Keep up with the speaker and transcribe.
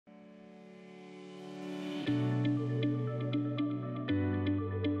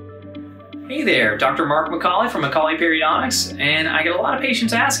Hey there, Dr. Mark McCawley from McCawley Periodontics, and I get a lot of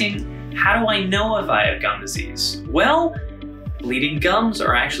patients asking, how do I know if I have gum disease? Well, bleeding gums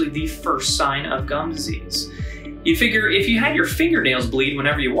are actually the first sign of gum disease. You'd figure if you had your fingernails bleed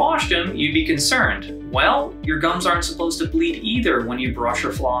whenever you washed them, you'd be concerned. Well, your gums aren't supposed to bleed either when you brush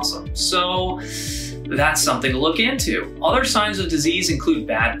or floss them, so that's something to look into. Other signs of disease include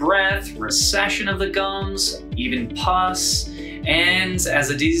bad breath, recession of the gums, even pus, and as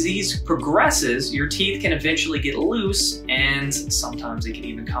the disease progresses, your teeth can eventually get loose and sometimes they can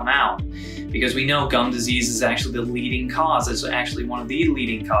even come out. Because we know gum disease is actually the leading cause, it's actually one of the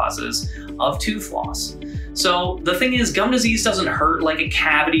leading causes of tooth loss. So the thing is, gum disease doesn't hurt like a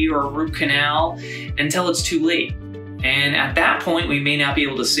cavity or a root canal until it's too late. And at that point, we may not be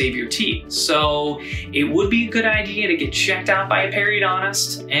able to save your teeth. So it would be a good idea to get checked out by a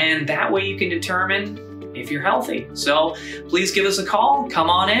periodontist, and that way you can determine if you're healthy. So please give us a call, come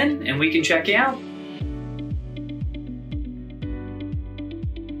on in, and we can check you out.